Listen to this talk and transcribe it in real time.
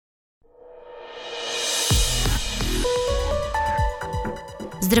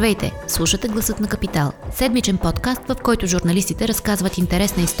Здравейте! Слушате Гласът на Капитал. Седмичен подкаст, в който журналистите разказват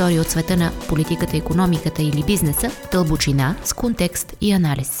интересна история от света на политиката, икономиката или бизнеса в дълбочина, с контекст и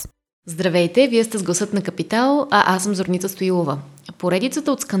анализ. Здравейте! Вие сте с Гласът на Капитал, а аз съм Зорница Стоилова.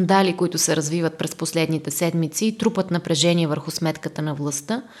 Поредицата от скандали, които се развиват през последните седмици и трупат напрежение върху сметката на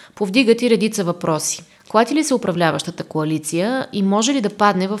властта, повдигат и редица въпроси. Клати ли се управляващата коалиция и може ли да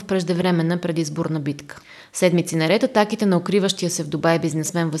падне в преждевременна предизборна битка? Седмици наред атаките на укриващия се в Дубай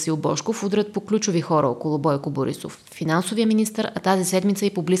бизнесмен Васил Божков удрят по ключови хора около Бойко Борисов, финансовия министър, а тази седмица и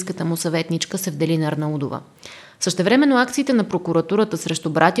по близката му съветничка Севделина Арнаудова. Същевременно акциите на прокуратурата срещу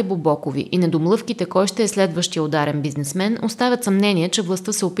братя Бобокови и недомлъвките кой ще е следващия ударен бизнесмен оставят съмнение, че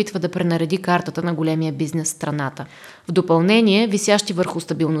властта се опитва да пренареди картата на големия бизнес в страната. В допълнение, висящи върху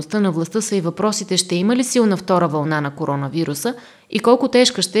стабилността на властта са и въпросите: ще има ли силна втора вълна на коронавируса и колко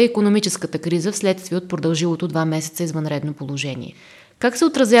тежка ще е икономическата криза вследствие от продължилото 2 месеца извънредно положение. Как се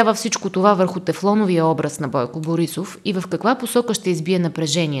отразява всичко това върху тефлоновия образ на Бойко Борисов и в каква посока ще избие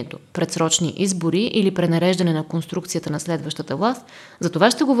напрежението? Предсрочни избори или пренареждане на конструкцията на следващата власт? За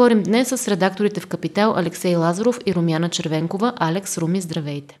това ще говорим днес с редакторите в Капитал Алексей Лазаров и Румяна Червенкова. Алекс, Руми,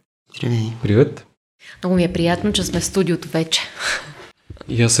 здравейте! Здравей! Привет! Много ми е приятно, че сме в студиото вече.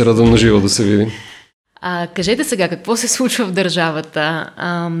 И аз се радвам на живо да се видим. Кажете сега, какво се случва в държавата?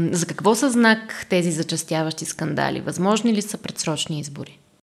 За какво са знак тези зачестяващи скандали? Възможни ли са предсрочни избори?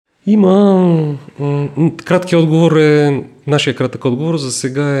 Има... Краткият отговор е... Нашия кратък отговор за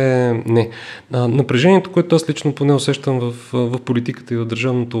сега е не. Напрежението, което аз лично поне усещам в политиката и в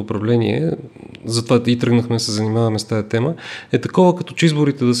държавното управление, затова и тръгнахме да се занимаваме с тази тема, е такова, като че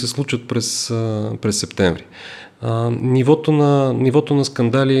изборите да се случат през септември. Нивото на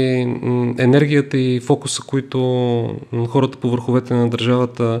скандали, енергията и фокуса, които хората по върховете на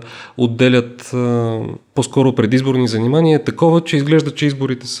държавата отделят по-скоро предизборни занимания, е такова, че изглежда, че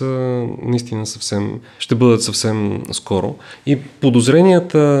изборите са наистина ще бъдат съвсем скоро. И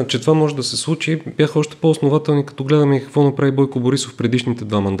подозренията, че това може да се случи, бяха още по-основателни, като гледаме какво направи Бойко Борисов в предишните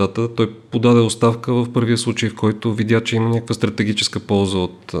 2 мандата. Той подаде оставка в първия случай, в който видя, че има някаква стратегическа полза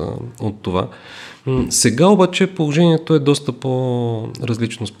от това. Сега обаче положението е доста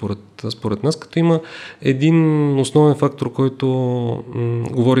по-различно според нас, като има един основен фактор, който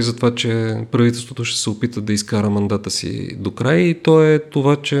говори за това, че правителството ще се опита да изкара мандата си до край, и то е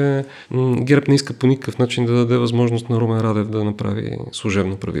това, че ГЕРБ не иска по никакъв начин да даде възможност на Румен Радев да направи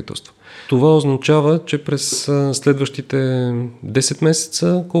служебно правителство. Това означава, че през следващите 10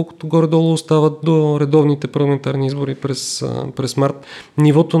 месеца, колкото горе-долу остават до редовните парламентарни избори през март,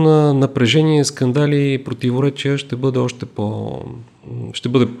 нивото на напрежение, скандали и противоречия ще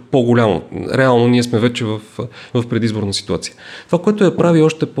бъде по-голямо. Реално ние сме вече в предизборна ситуация. Това, което я прави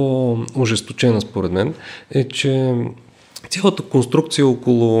още по-ожесточена според мен, е, че цялата конструкция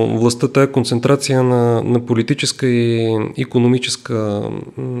около властта, тая концентрация на политическа и икономическа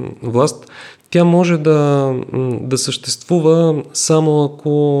власт, тя може да съществува само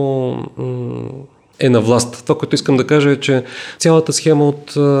ако е на власт. Това, което искам да кажа, е, че цялата схема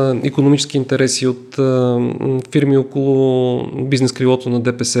от икономически интереси, от фирми около бизнес крилото на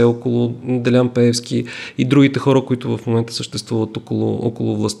ДПС, около Делян Пеевски и другите хора, които в момента съществуват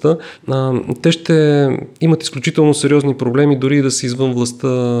около властта, те ще имат изключително сериозни проблеми дори да са извън властта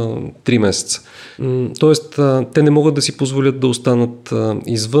 3 месеца. Тоест, те не могат да си позволят да останат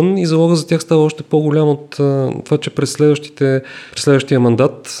извън и залога за тях става още по-голям от това, че през следващия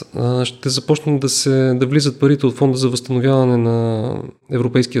мандат ще започнат да влизат парите от Фонда за възстановяване на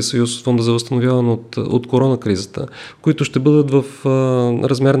Европейския съюз, Фонда за възстановяване от коронакризата, които ще бъдат в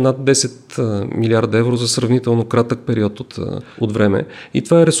размер над 10 милиарда евро за сравнително кратък период от време. И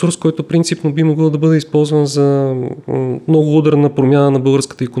това е ресурс, който принципно би могъл да бъде използван за много ударна промяна на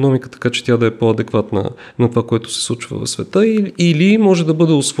българската икономика, така че тя да е по-адекватна на това, което се случва в света, или може да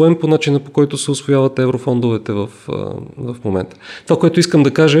бъде усвоен по начина, по който се усвояват еврофондовете в момента. Това, което искам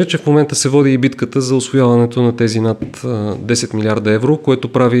да кажа, е, че в момента се води и битката за усвояването на тези над 10 милиарда евро,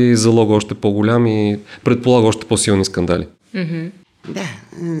 което прави залога още по-голям и предполага още по-силни скандали. Mm-hmm. Да,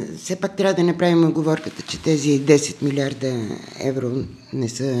 все пак трябва да направим оговорката, че тези 10 милиарда евро не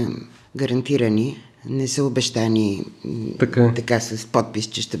са гарантирани, не са обещани така с подпис,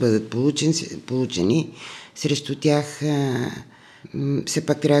 че ще бъдат получени. Срещу тях все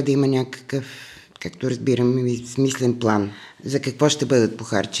пак трябва да има някакъв, както разбирам, смислен план за какво ще бъдат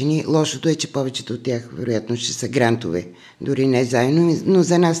похарчени. Лошото е, че повечето от тях вероятно ще са грантове, дори не заедно, но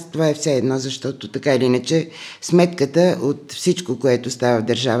за нас това е все едно, защото така или иначе сметката от всичко, което става в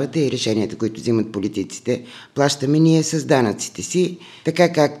държавата и решенията, които взимат политиците, плащаме ние с данъците си,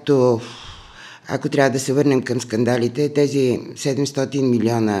 така както ако трябва да се върнем към скандалите, тези 700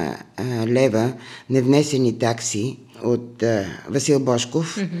 милиона лева невнесени такси от Васил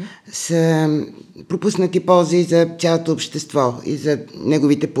Божков са пропуснати ползи за цялото общество и за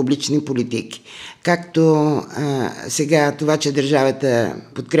неговите публични политики. Както сега това, че държавата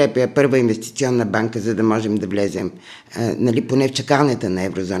подкрепя Първа инвестиционна банка, за да можем да влезем поне в чакалнята на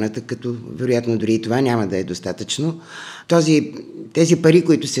еврозоната, като вероятно дори и това няма да е достатъчно. Тези пари,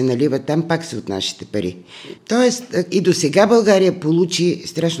 които се наливат там, пак са от нашите пари. Тоест и до сега България получи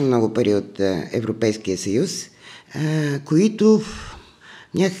страшно много пари от Европейския съюз, които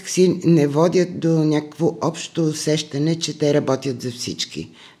някакси не водят до някакво общо усещане, че те работят за всички.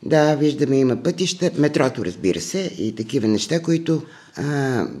 Да, виждаме, има пътища, метрото, разбира се, и такива неща, които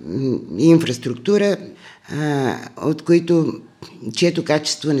и инфраструктура, от чието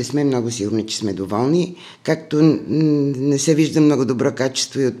качество не сме много сигурни, че сме доволни, както не се вижда много добро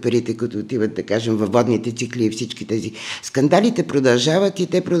качество и от парите, които отиват, да кажем, във водните цикли и всички тези. Скандалите продължават и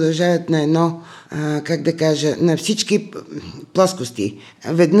те продължават на на всички плоскости.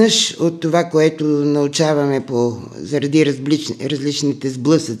 Веднъж от това, което научаваме заради различните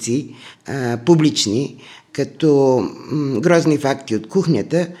сблъсъци публични, като грозни факти от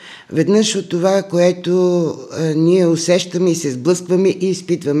кухнята, веднъж от това, което ние усещаме и се сблъскваме и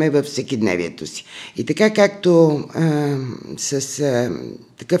изпитваме във всекидневието си. И така както с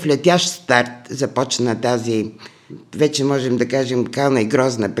такъв летящ старт започна тази, вече можем да кажем, кална и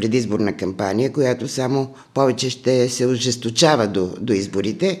грозна предизборна кампания, която само повече ще се ожесточава до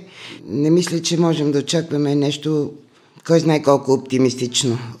изборите, не мисля, че можем да очакваме нещо, кой знае колко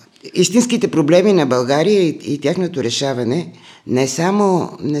оптимистично. Истинските проблеми на България и тяхното решаване не само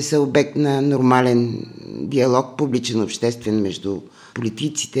не са обект на нормален диалог, публичен, обществен между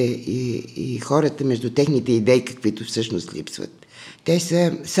политиците и хората, между техните идеи, каквито всъщност липсват. Те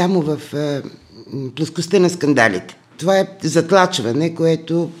са само в плоскостта на скандалите. Това е затлачване,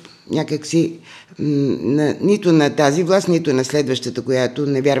 което някакси нито на тази власт, нито на следващата, която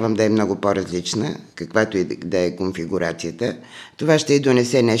не вярвам да е много по-различна, каквато и да е конфигурацията, това ще й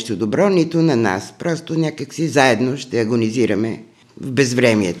донесе нещо добро, нито на нас. Просто някакси заедно ще агонизираме в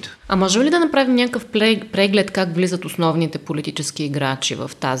безвремието. А може ли да направим някакъв преглед как влизат основните политически играчи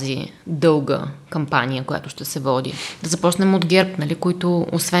в тази дълга кампания, която ще се води? Да започнем от ГЕРБ, които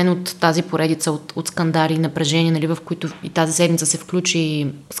освен от тази поредица от скандали и напрежения, в които и тази седмица се включи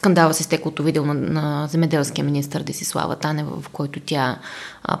скандала с изтеклото видео на земеделския министър Десислава Танева, в който тя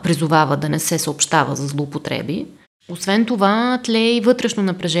призовава да не се съобщава за злоупотреби. Освен това, тлее и вътрешно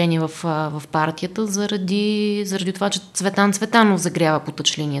напрежение в партията заради това, че Цветан Цветанов загрява по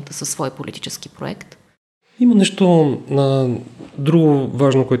тъчлинията със свой политически проект. Има нещо друго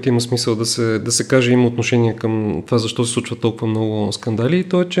важно, което има смисъл да се каже, има отношение към това, защо се случва толкова много скандали, и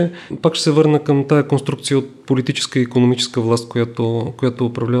то е, че пак ще се върна към тая конструкция от политическа и икономическа власт, която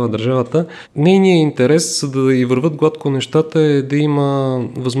управлява държавата. Нейният интерес, за да и върват гладко нещата, е да има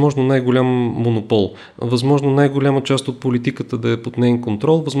възможно най-голям монопол, възможно най-голяма част от политиката да е под нейн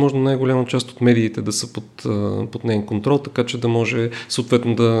контрол, възможно най-голяма част от медиите да са под нейн контрол, така че да може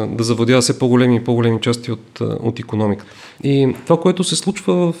съответно да завладява все по-големи и по-големи части от икономиката. И това, което се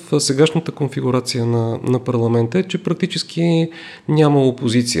случва в сегашната конфигурация на парламента, е, че практически няма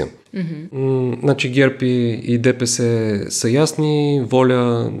опозиция. Значи ГЕРБ и ДПС са ясни,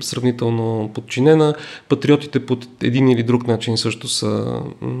 Воля сравнително подчинена, патриотите под един или друг начин също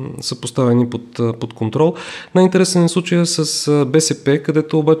са поставени под контрол. Най-интересен е случая с БСП,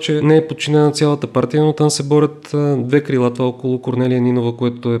 където обаче не е подчинена цялата партия, но там се борят две крила, това около Корнелия Нинова,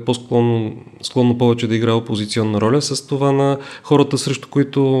 което е склонно повече да играе опозиционна роля, с това на хората, срещу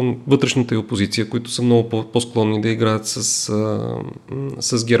които вътрешната е опозиция, които са много по-склонни да играят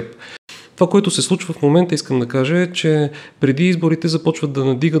с ГЕРБ. Това, което се случва в момента, искам да кажа, е, че преди изборите започват да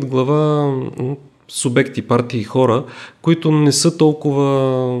надигат глава субекти, партии и хора, които не са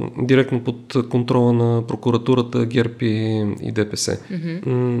толкова директно под контрола на прокуратурата, ГЕРБ и ДПС.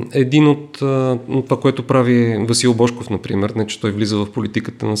 Един от това, което прави Васил Божков, например, не че той влиза в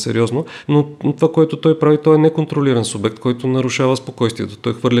политиката на сериозно, но това, което той прави, той е неконтролиран субект, който нарушава спокойствието.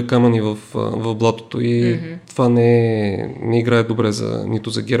 Той хвърля камъни в блатото и това не играе добре нито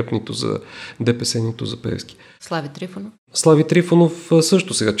за ГЕРБ, нито за ДПС, нито за Пеевски. Слави Трифонов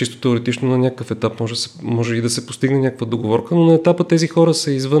също сега, чисто теоретично на някакъв етап може и да се постигне някаква договорка, но на етапа тези хора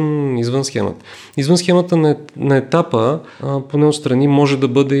са извън схемата. Извън схемата на етапа, поне отстрани, може да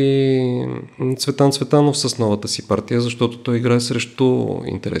бъде и Цветан Цветанов с новата си партия, защото той играе срещу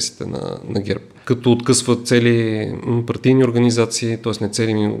интересите на ГЕРБ. като откъсват цели партийни организации, т.е. не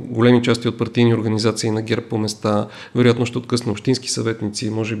цели, големи части от партийни организации на ГЕРБ по места, вероятно ще откъсне общински съветници,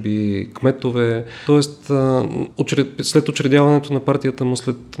 може би кметове, т.е. след учредяването на партията му,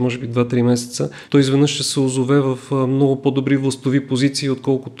 след може би 2-3 месеца, той изведнъж ще се озове в много по-добри властови позиции,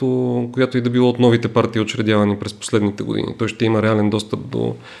 отколкото която и да било от новите партии, учредявани през последните години. Той ще има реален достъп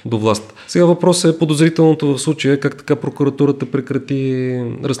до власт. Сега въпросът е подозрителното в случая, как така прокуратурата прекрати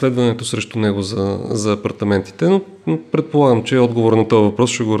разследването срещу него за апартаментите, но предполагам, че отговор на този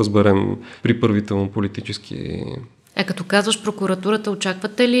въпрос ще го разберем при първите му политически... Като казваш прокуратурата,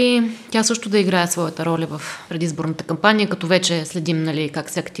 очаквате ли тя също да играе своята роля в предизборната кампания, като вече следим, нали, как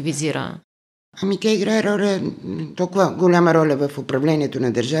се активизира? Тя играе роля, толкова голяма роля в управлението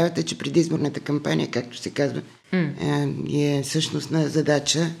на държавата, че предизборната кампания, както се казва, е същностна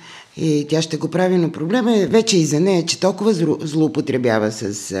задача и тя ще го прави, но проблема е вече и за нея, че толкова злоупотребява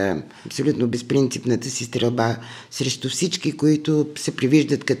с абсолютно безпринципната си стрелба срещу всички, които се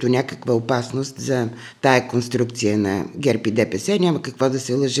привиждат като някаква опасност за тая конструкция на ГЕРБ и ДПС. Няма какво да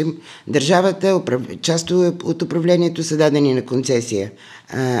се лъжим. Държавата, част от управлението са дадени на концесия.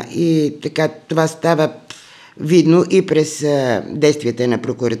 И така това става видно и през действията на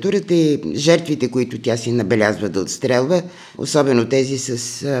прокуратурата и жертвите, които тя си набелязва да отстрелва, особено тези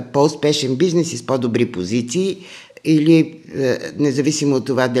с по-успешен бизнес и с по-добри позиции, или независимо от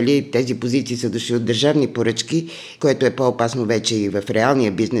това дали тези позиции са дошли от държавни поръчки, което е по-опасно вече и в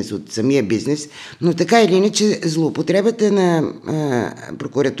реалния бизнес от самия бизнес, но така или иначе злоупотребата на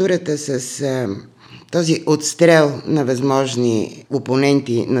прокуратурата с този отстрел на възможни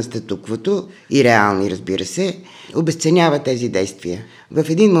опоненти на статуквото и реални, разбира се, обезценява тези действия. В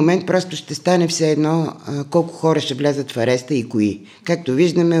един момент просто ще стане все едно колко хора ще влязат в ареста и кои. Както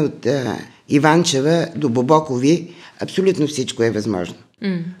виждаме от Иванчева до Бобокови, абсолютно всичко е възможно.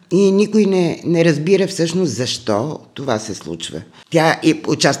 И никой не разбира всъщност защо това се случва. Тя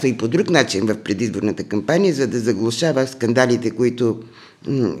участва и по друг начин в предизборната кампания, за да заглушава скандалите, които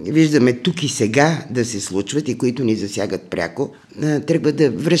виждаме тук и сега да се случват и които ни засягат пряко. Тръгва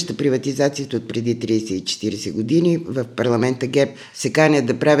да връща приватизацията от преди 30 и 40 години. В парламента ГЕРБ се канят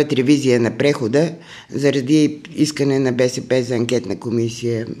да правят ревизия на прехода заради искане на БСП за анкетна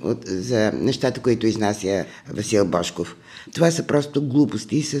комисия за нещата, които изнася Васил Божков. Това са просто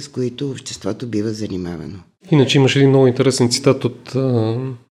глупости, с които обществото бива занимавано. Иначе имаш един много интересен цитат от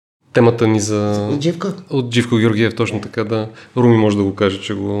темата ни От Живко? От Живко Георгиев, точно така, да. Руми може да го каже,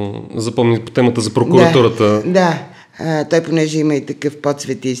 че го запомни по темата за прокуратурата. Да. Той, понеже има и такъв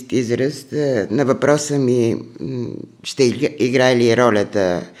подсветист израз, на въпроса ми ще играе ли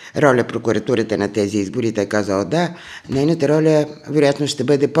роля прокуратурата на тези избори, той казал да. Нейната роля вероятно ще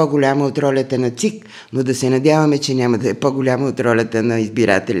бъде по-голяма от ролята на ЦИК, но да се надяваме, че няма да е по-голяма от ролята на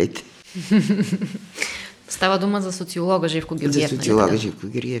избирателите. Става дума за социолога Живко Георгиев. За социолога Живко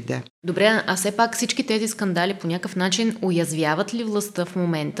Георгиев, да. Добре, а все пак всички тези скандали по някакъв начин уязвяват ли властта в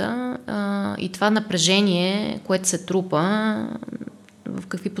момента и това напрежение, което се трупа, в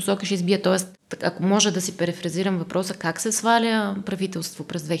какви посоки ще избие? Тоест, ако може да си перефразирам въпроса, как се сваля правителство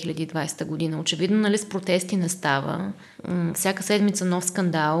през 2020 година? Очевидно, нали, с протести не става. Всяка седмица нов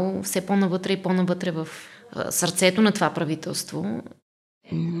скандал, все по-навътре и по-навътре в сърцето на това правителство.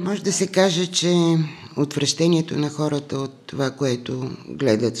 Може да се каже, че отвращението на хората от това, което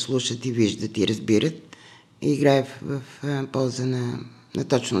гледат, слушат и виждат и разбират, играе в полза на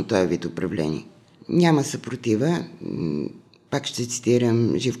точно този вид управление. Няма съпротива. Пак ще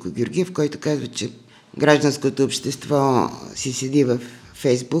цитирам Живко Георгиев, който казва, че гражданското общество си седи в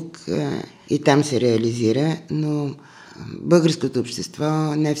Фейсбук и там се реализира, но българското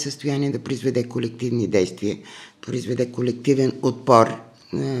общество не е в състояние да произведе колективни действия, произведе колективен отпор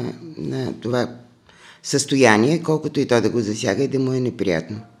на това състояние, колкото и то да го засяга и да му е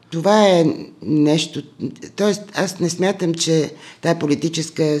неприятно. Това е нещо... Тоест, аз не смятам, че тая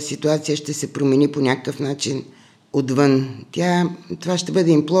политическа ситуация ще се промени по някакъв начин отвън. Това ще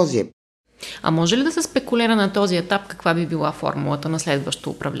бъде имплозия. А може ли да се спекулира на този етап каква би била формулата на следващото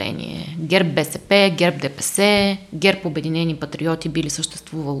управление? ГЕРБ БСП, ГЕРБ ДПС, ГЕРБ Обединени патриоти би ли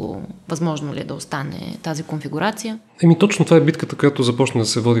съществувало? Възможно ли е да остане тази конфигурация? Точно това е битката, която започна да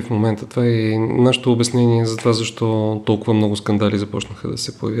се води в момента. Това е нашето обяснение за това, защо толкова много скандали започнаха да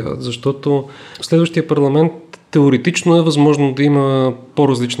се появяват. Защото в следващия парламент теоретично е възможно да има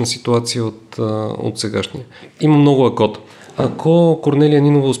по-различна ситуация от сегашния. Има много акота. Ако Корнелия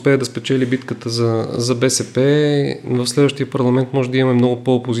Нинова успее да спечели битката за БСП, в следващия парламент може да имаме много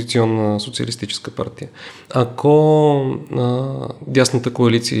по-опозиционна социалистическа партия. Ако дясната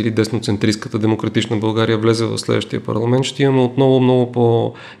коалиция или десноцентристската Демократична България влезе в следващия парламент, ще имаме отново много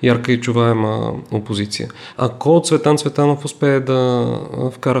по-ярка и чуваема опозиция. Ако Цветан Цветанов успее да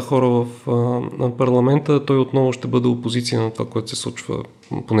вкара хора в парламента, той отново ще бъде опозиция на това, което се случва,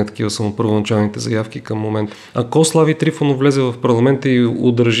 поне такива са му първоначалните заявки към момента. Ако Слави Трифонов влезе в парламента и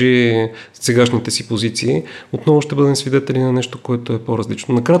удържи сегашните си позиции, отново ще бъдем свидетели на нещо, което е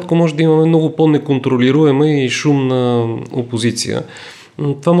по-различно. Накратко може да имаме много по-неконтролируема и шумна опозиция.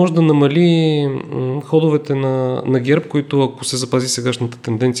 Това може да намали ходовете на ГЕРБ, които, ако се запази сегашната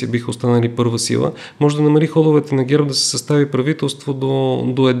тенденция, биха останали първа сила. Може да намали ходовете на ГЕРБ да се състави правителство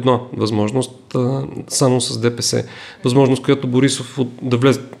до едно възможност, само с ДПС. Възможност, която Борисов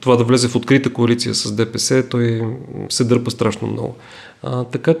да влезе в открита коалиция с ДПС, той се дърпа страшно много.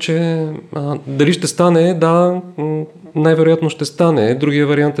 Така че дали ще стане? Да, най-вероятно ще стане. Другия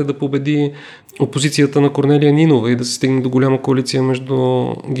вариант е да победи опозицията на Корнелия Нинова и да се стигне до голяма коалиция между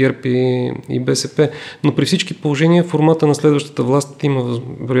ГЕРБ и БСП. Но при всички положения формата на следващата власт има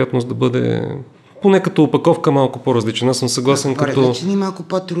вероятност да бъде поне като опаковка малко по-различен. Аз съм съгласен по-различен и малко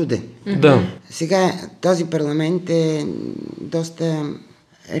по-труден. Да. Сега този парламент е доста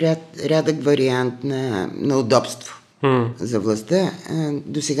рядък вариант на удобство за властта.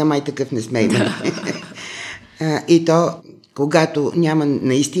 До сега май такъв не сме имали. И то, когато няма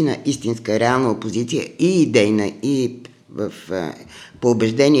наистина истинска, реална опозиция и идейна, и по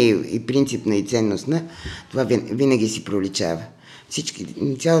убеждение, и принципна, и ценностна, това винаги си проличава.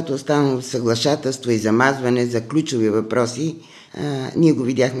 Цялото останало съглашателство и замазване за ключови въпроси, ние го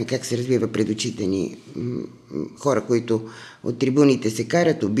видяхме как се развива пред очите ни. Хора, които от трибуните се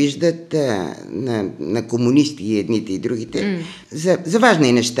карат, обиждат на комунисти и едните и другите. За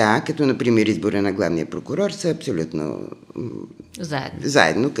важни неща, като например избора на главния прокурор, са абсолютно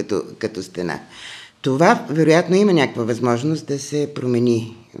заедно като стена. Това, вероятно, има някаква възможност да се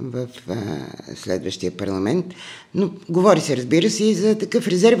промени в следващия парламент, но говори се, разбира се, и за такъв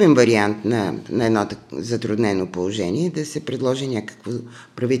резервен вариант на едно затруднено положение, да се предложи някакво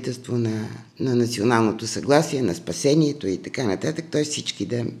правителство на националното съгласие, на спасението и така нататък, т.е. всички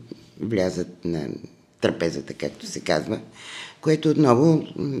да влязат на трапезата, както се казва, което отново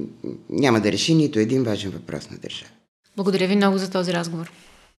няма да реши нито един важен въпрос на държава. Благодаря ви много за този разговор.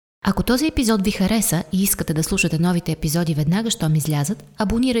 Ако този епизод ви хареса и искате да слушате новите епизоди веднага, щом излязат,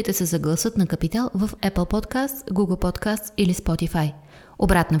 абонирайте се за Гласът на Капитал в Apple Podcast, Google Podcast или Spotify.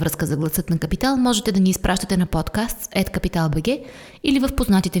 Обратна връзка за Гласът на Капитал можете да ни изпращате на podcast@kapital.bg или в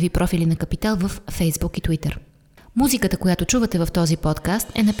познатите ви профили на Капитал в Facebook и Twitter. Музиката, която чувате в този подкаст,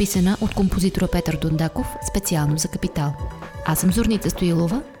 е написана от композитора Петър Дондаков специално за Капитал. Аз съм Зорница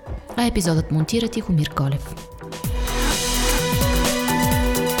Стоилова, а епизодът монтира Тихомир Колев.